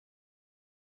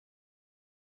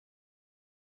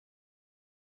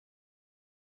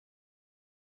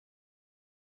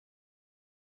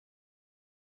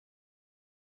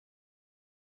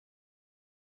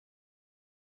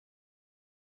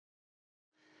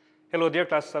Hello, dear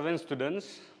class 7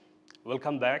 students.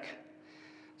 Welcome back.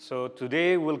 So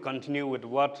today we'll continue with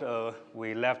what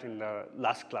we left in the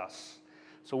last class.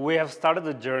 So we have started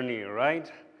the journey,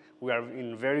 right? We are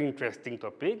in very interesting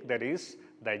topic, that is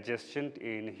digestion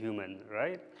in human,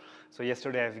 right? So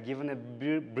yesterday I've given a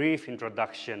brief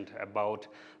introduction about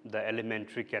the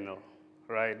alimentary canal,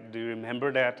 right? Do you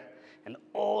remember that? And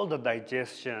all the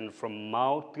digestion from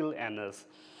mouth till anus,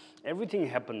 everything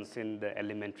happens in the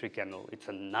alimentary canal. It's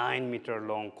a 9-meter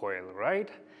long coil, right?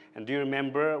 And do you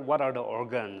remember what are the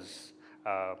organs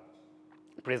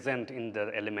present in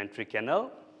the alimentary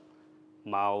canal?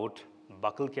 Mouth,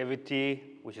 buccal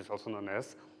cavity, which is also known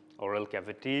as oral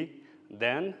cavity,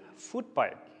 then food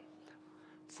pipe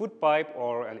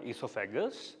or an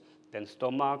esophagus, then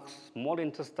stomach, small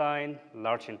intestine,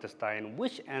 large intestine,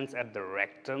 which ends at the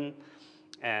rectum,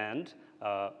 and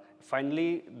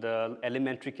finally, the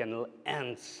alimentary canal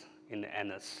ends in the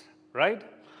anus, right?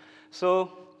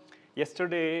 So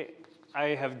yesterday, I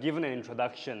have given an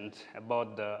introduction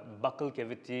about the buccal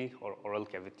cavity or oral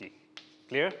cavity.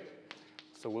 Clear?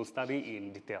 So we'll study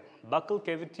in detail. Buccal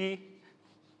cavity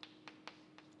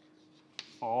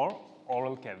or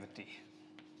oral cavity.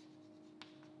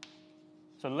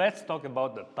 So let's talk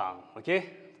about the tongue, okay?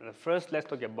 First, let's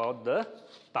talk about the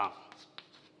tongue.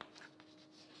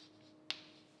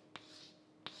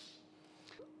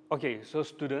 Okay, so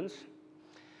students,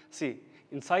 see,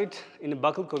 inside in the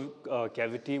buccal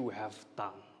cavity, we have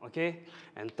tongue, okay?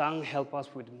 And tongue help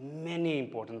us with many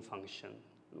important functions.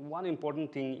 One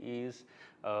important thing is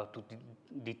to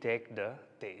detect the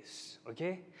taste,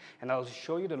 okay? And I'll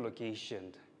show you the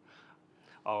location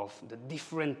of the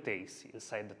different tastes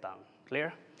inside the tongue.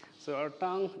 Clear? So our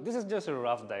tongue, this is just a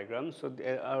rough diagram, so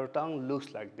our tongue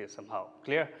looks like this somehow.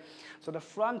 Clear? So the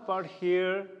front part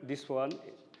here, this one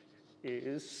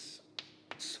is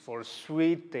for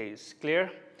sweet taste. Clear?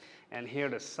 And here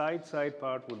the side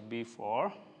part will be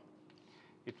for,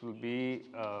 it will be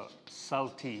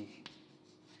salty.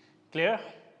 Clear?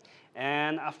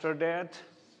 And after that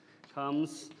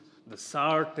comes the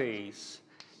sour taste.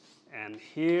 And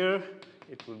here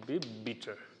it will be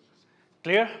bitter.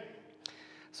 Clear?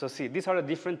 So see, these are the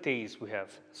different tastes we have: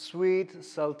 sweet,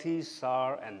 salty,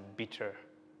 sour, and bitter.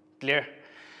 Clear?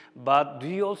 But do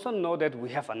you also know that we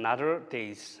have another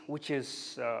taste, which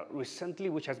is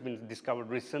which has been discovered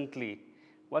recently?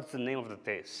 What's the name of the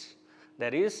taste?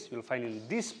 That is, you'll find in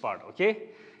this part, okay?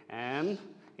 And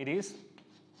it is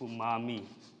umami.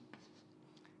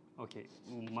 Okay,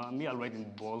 umami, I'll write in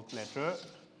bold letter,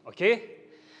 okay?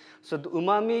 So the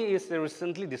umami is the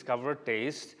recently discovered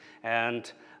taste, and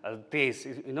taste,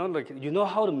 you know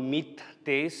how the meat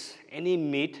tastes, any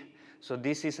meat. So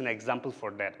this is an example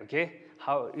for that, okay?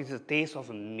 How is the taste of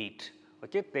a meat,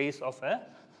 okay? Taste of a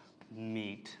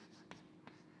meat.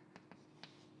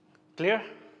 Clear?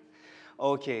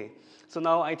 Okay, so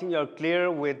now I think you're clear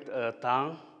with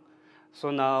tongue. So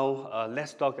now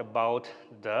let's talk about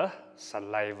the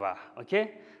saliva,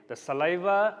 okay? The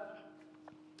saliva,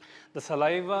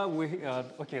 saliva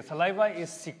is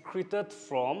secreted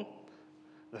from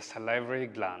the salivary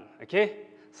gland, okay?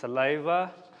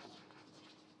 Saliva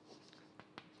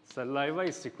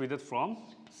is secreted from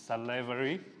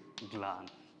salivary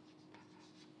gland,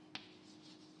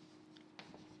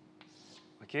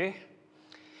 okay?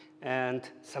 And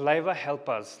saliva help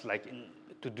us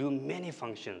to do many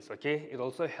functions, okay? It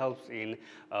also helps in,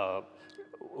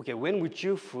 when we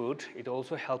chew food, it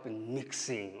also helps in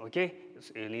mixing, okay?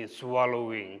 In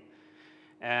swallowing.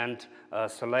 And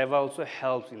saliva also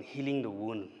helps in healing the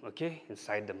wound, okay,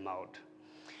 inside the mouth.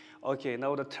 Okay,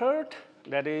 now the third,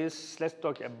 that is, let's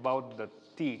talk about the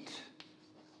teeth.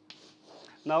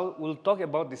 Now we'll talk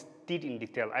about this teeth in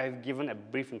detail. I have given a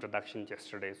brief introduction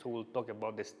yesterday, so we'll talk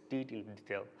about this teeth in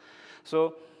detail.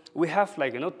 So we have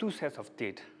two sets of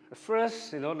teeth. The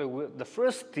first, the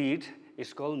first teeth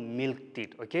is called milk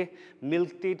teeth, okay?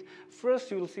 Milk teeth,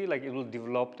 first you will see it will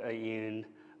develop in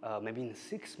maybe in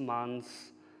 6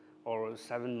 months or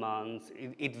 7 months.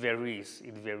 It varies,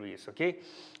 okay?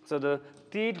 So the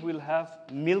teeth will have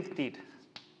milk teeth,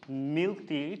 milk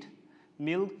teeth.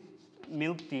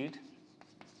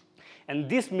 And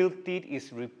this milk teeth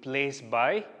is replaced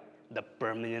by the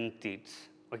permanent teeth,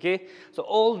 okay? So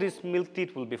all these milk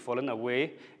teeth will be fallen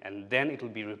away, and then it will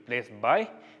be replaced by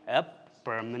a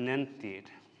permanent teeth.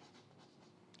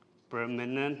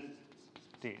 Permanent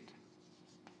teeth.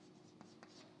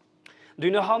 Do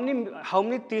you know how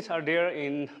many teeth are there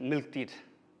in milk teeth?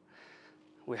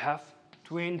 We have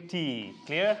 20.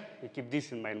 Clear? You keep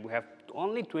this in mind. We have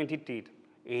only 20 teeth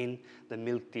in the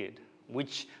milk teeth,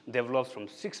 which develops from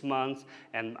 6 months,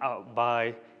 and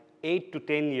by 8 to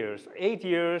 10 years, 8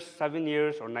 years, 7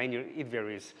 years, or 9 years, it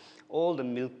varies. All the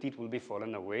milk teeth will be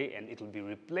fallen away and it will be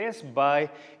replaced by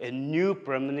a new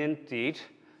permanent teeth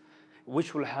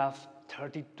which will have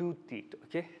 32 teeth,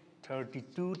 okay?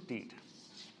 32 teeth.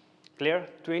 Clear?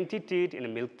 20 teeth in a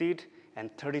milk teeth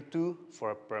and 32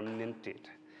 for a permanent teeth.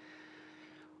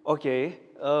 Okay,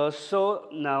 so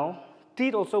now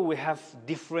teeth also we have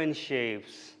different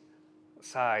shapes,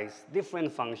 size,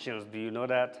 different functions. Do you know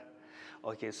that?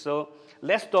 Okay, so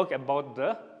let's talk about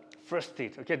the first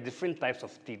teeth, okay, different types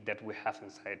of teeth that we have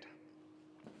inside.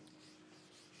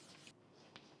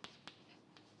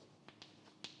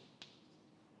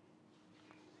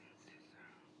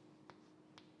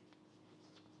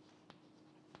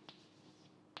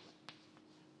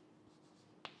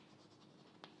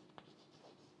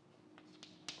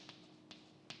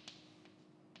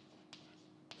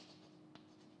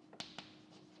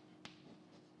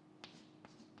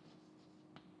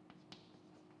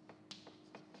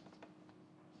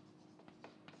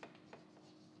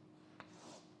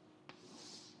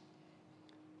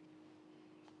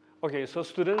 Okay, so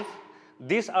students,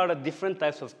 these are the different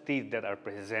types of teeth that are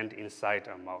present inside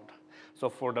our mouth. So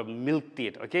for the milk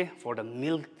teeth, okay, for the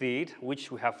milk teeth,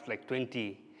 which we have like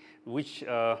 20, which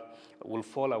will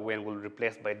fall away and will be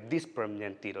replaced by this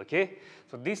permanent teeth, okay?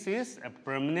 So this is a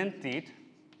permanent teeth.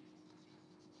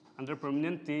 Under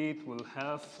permanent teeth, we'll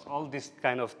have all these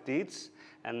kind of teeth,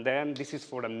 and then this is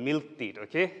for the milk teeth,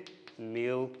 okay?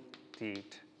 Milk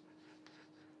teeth.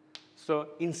 So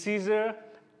incisor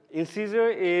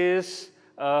is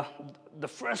the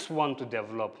first one to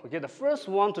develop. Okay, the first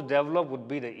one to develop would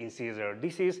be the incisor.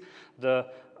 This is the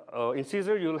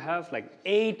incisor. You'll have like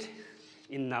 8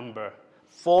 in number,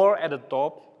 4 at the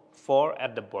top, 4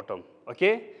 at the bottom.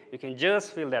 Okay, you can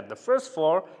just feel that the first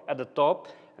 4 at the top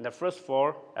and the first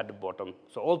 4 at the bottom.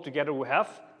 So altogether we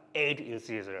have 8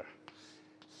 incisor.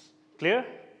 Clear?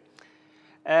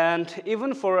 And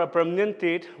even for a permanent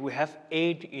teeth, we have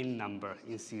 8 in number,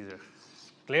 incisor.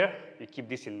 Clear? You keep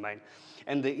this in mind.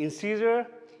 And the incisor,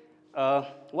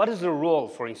 what is the role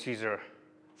for incisor?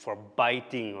 For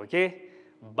biting, okay?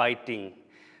 Biting.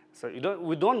 So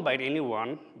we don't bite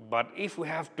anyone, but if we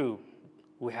have to,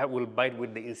 we'll bite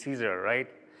with the incisor, right?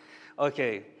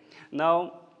 Okay.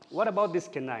 Now, what about this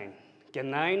canine?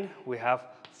 Canine, we have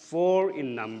 4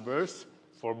 in numbers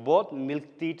for both milk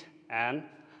teeth and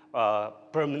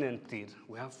permanent teeth.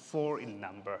 We have 4 in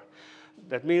number.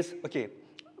 That means, okay,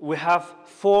 we have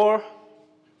 4.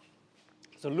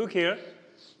 So look here.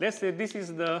 Let's say this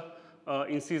is the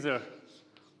incisor.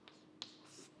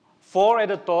 4 at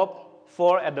the top,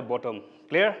 4 at the bottom.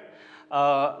 Clear?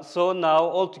 So now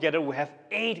altogether we have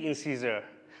 8 incisor.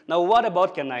 Now what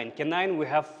about canine? Canine we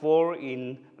have 4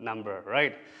 in number,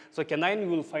 right? So canine you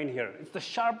will find here. It's the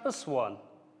sharpest one.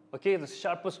 Okay, the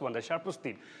sharpest one, the sharpest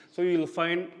teeth. So you will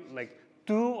find like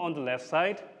 2 on the left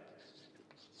side,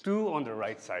 2 on the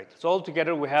right side. So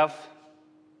altogether we have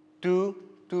 2,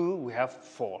 2, we have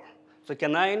 4. So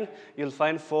canine, you'll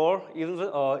find 4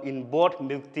 in both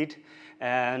milk teeth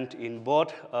and in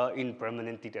both in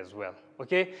permanent teeth as well.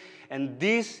 Okay, and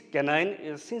this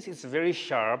canine, since it's very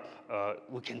sharp,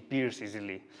 we can pierce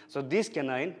easily. So this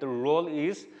canine, the role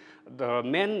is, the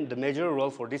major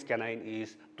role for this canine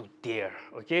is to tear,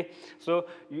 okay? So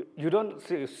you don't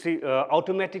see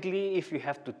automatically if you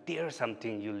have to tear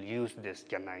something, you'll use this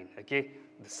canine, okay?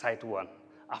 The side one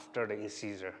after the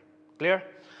incisor, clear?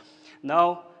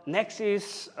 Now, next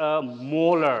is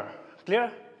molar,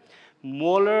 clear?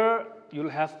 Molar, you'll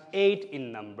have 8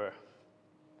 in number.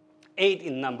 8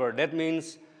 in number, that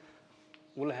means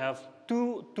we'll have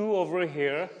two over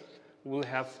here, we'll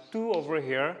have 2 over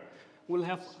here, we'll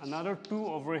have another 2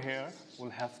 over here, we'll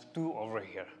have 2 over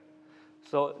here.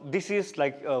 So this is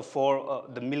like for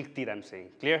the milk teeth I'm saying,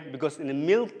 clear? Because in the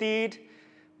milk teeth,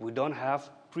 we don't have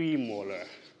premolar,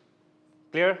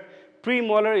 clear?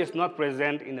 Premolar is not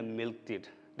present in the milk teeth.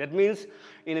 That means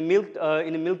in a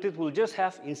milk teeth, we'll just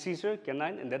have incisor,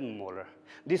 canine, and then molar.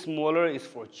 This molar is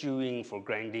for chewing, for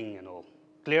grinding and all,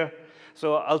 clear?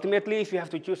 So ultimately, if you have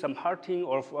to choose some hard thing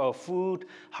or food,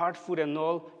 hard food and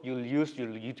all, you'll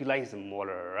utilize the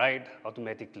molar, right,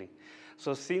 automatically.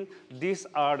 So see, these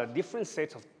are the different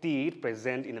sets of teeth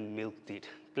present in a milk teeth,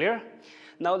 clear?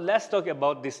 Now let's talk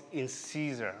about this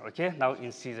incisor, okay? Now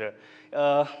incisor.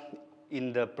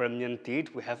 In the permanent teeth,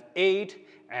 we have 8,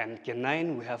 and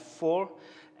canine, we have 4,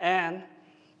 and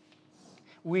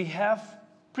we have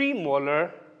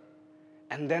premolar,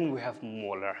 and then we have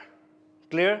molar,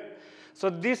 clear? So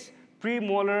this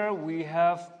premolar, we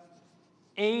have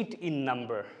 8 in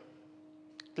number,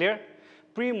 clear?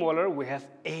 Premolar, we have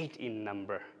 8 in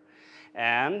number.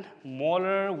 And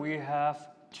molar, we have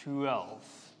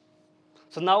 12.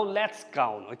 So now let's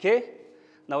count, okay?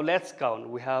 Now let's count.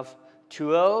 We have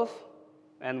 12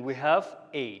 and we have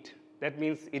 8. That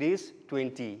means it is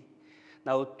 20.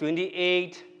 Now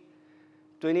 28,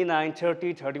 29,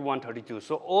 30, 31, 32.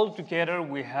 So all together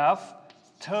we have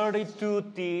 32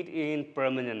 teeth in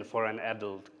permanent for an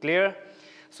adult. Clear?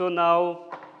 So now,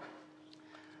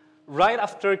 right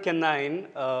after canine,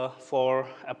 for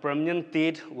a permanent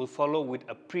teeth, will follow with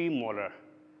a premolar.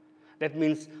 That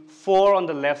means 4 on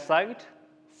the left side,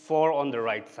 4 on the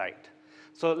right side.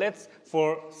 So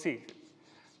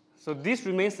so this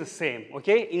remains the same,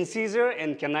 okay? Incisor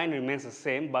and canine remains the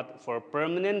same, but for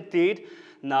permanent teeth,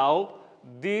 now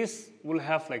this will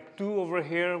have like 2 over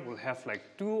here, will have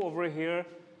like 2 over here.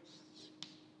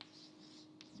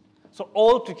 So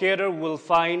all together we'll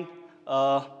find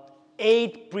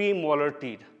 8 premolar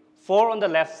teeth, 4 on the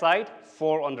left side,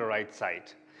 4 on the right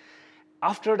side.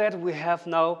 After that, we have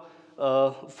now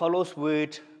follows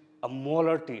with a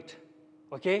molar teeth,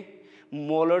 okay?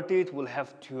 Molar teeth will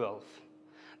have 12.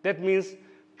 That means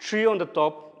 3 on the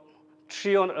top,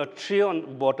 3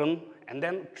 on bottom, and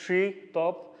then 3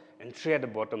 top, and 3 at the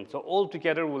bottom. So all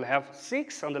together we'll have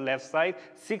 6 on the left side,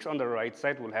 6 on the right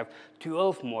side, we'll have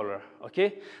 12 molar,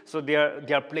 okay? So they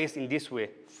are placed in this way.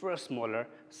 First molar,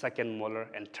 second molar,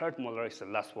 and third molar is the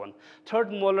last one.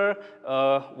 Third molar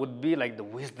would be like the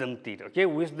wisdom teeth, okay?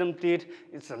 Wisdom teeth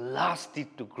is the last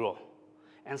teeth to grow.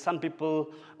 And some people,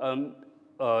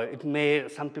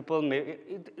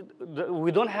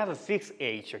 we don't have a fixed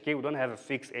age, okay? We don't have a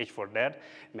fixed age for that.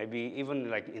 Maybe even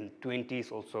like in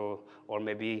 20s also, or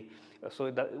maybe,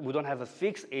 so that we don't have a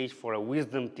fixed age for a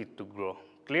wisdom teeth to grow.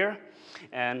 Clear?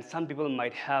 And some people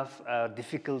might have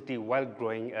difficulty while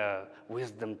growing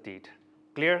wisdom teeth.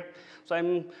 Clear? So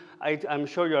I'm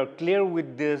sure you are clear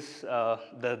with this,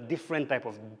 the different type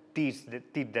of teeth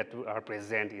that are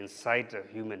present inside a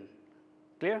human.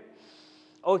 Clear?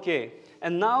 Okay,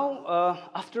 and now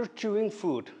after chewing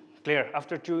food, clear,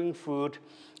 after chewing food,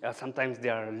 sometimes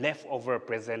there are leftover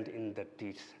present in the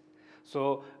teeth.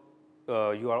 So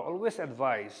you are always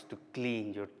advised to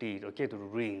clean your teeth, okay, to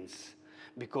rinse.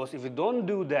 Because if you don't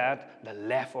do that, the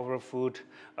leftover food,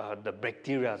 the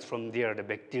bacteria from there, the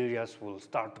bacteria will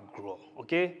start to grow,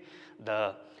 okay?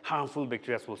 The harmful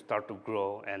bacteria will start to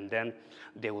grow, and then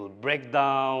they will break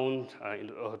down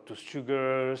to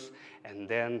sugars, and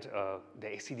then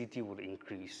the acidity will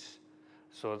increase.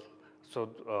 So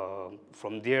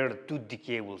from there, the tooth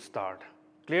decay will start.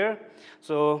 Clear?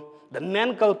 So the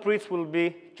main culprits will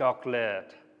be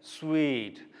chocolate,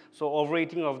 sweet. So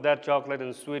overeating of that chocolate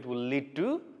and sweet will lead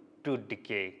to tooth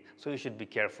decay. So you should be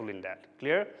careful in that.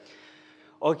 Clear?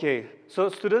 Okay, so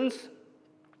students,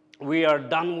 we are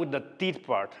done with the teeth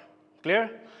part.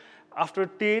 Clear? After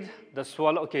teeth, the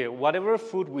swallow, okay, whatever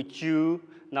food we chew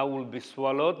now will be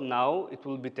swallowed. Now it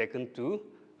will be taken to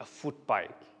a food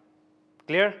pipe.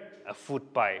 Clear? A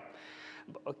food pipe.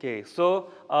 Okay,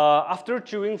 so after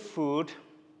chewing food,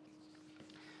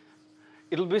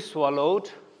 it will be swallowed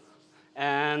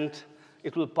and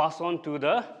it will pass on to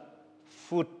the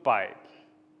food pipe.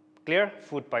 Clear?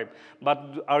 Food pipe.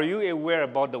 But are you aware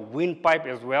about the windpipe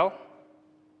as well?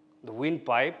 The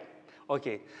windpipe.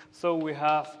 Okay, so we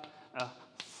have a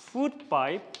food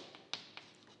pipe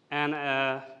and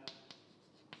a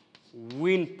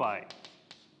windpipe.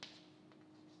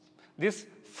 This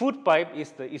food pipe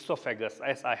is the esophagus,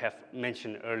 as I have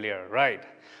mentioned earlier, right?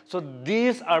 So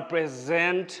these are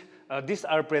present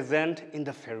in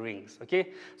the pharynx,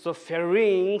 okay? So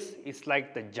pharynx is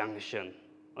like the junction,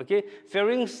 okay?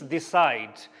 Pharynx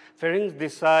decide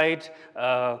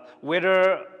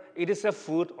whether it is a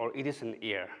food or it is an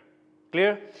air.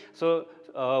 Clear? So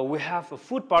we have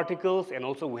food particles and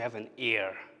also we have an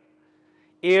air.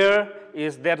 Air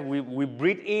is that we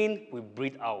breathe in, we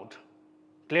breathe out.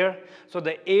 Clear? So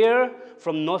the air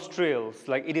from nostrils,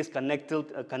 like it is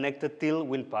connected till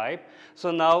windpipe.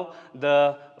 So now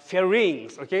the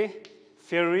pharynx, okay?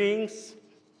 Pharynx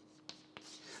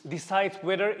decides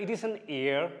whether it is an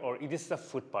air or it is a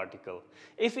food particle.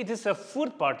 If it is a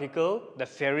food particle, the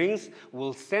pharynx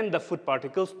will send the food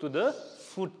particles to the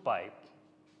food pipe.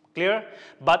 Clear?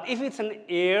 But if it's an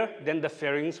air, then the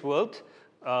pharynx will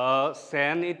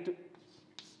send it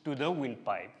to the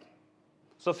windpipe.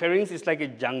 So pharynx is like a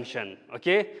junction,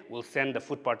 okay? We'll send the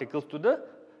food particles to the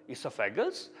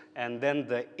esophagus, and then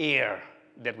the air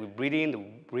that we breathe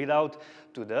in, breathe out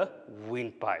to the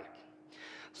windpipe.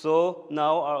 So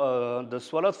now the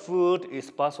swallowed food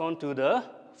is passed on to the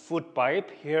food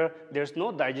pipe. Here, there's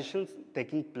no digestion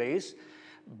taking place,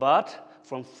 but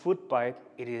from food pipe,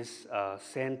 it is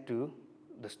sent to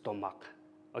the stomach.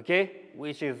 okay,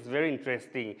 which is very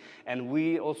interesting. And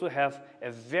we also have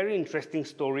a very interesting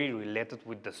story related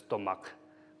with the stomach.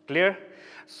 Clear?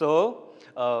 So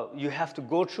you have to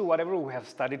go through whatever we have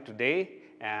studied today,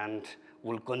 and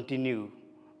we'll continue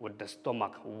with the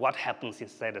stomach, what happens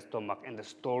inside the stomach, and the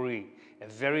story, a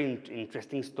very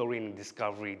interesting story and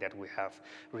discovery that we have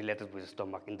related with the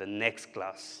stomach in the next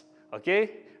class. Okay?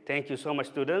 Thank you so much,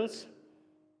 students.